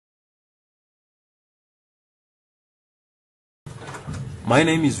My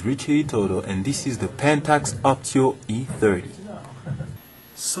name is Richie Hitoto and this is the Pentax Optio E30.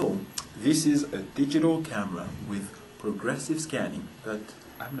 So, this is a digital camera with progressive scanning, but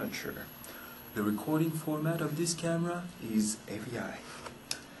I'm not sure. The recording format of this camera is AVI.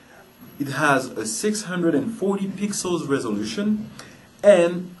 It has a 640 pixels resolution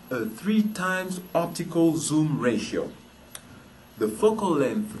and a 3 times optical zoom ratio. The focal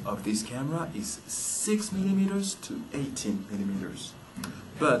length of this camera is 6 millimeters to 18 millimeters.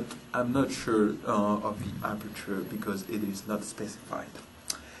 But I'm not sure of the aperture because it is not specified.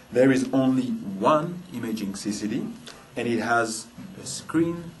 There is only one imaging CCD and it has a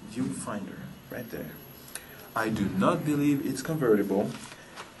screen viewfinder right there. I do not believe it's convertible,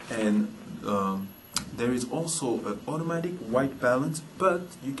 and there is also an automatic white balance, but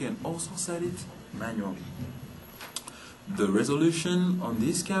you can also set it manually. The resolution on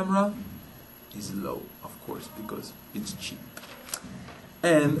this camera is low, of course, because it's cheap.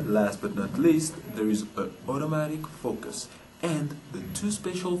 And last but not least, there is an automatic focus. And the two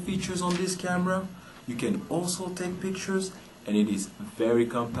special features on this camera, you can also take pictures, and it is very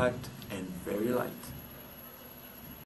compact and very light.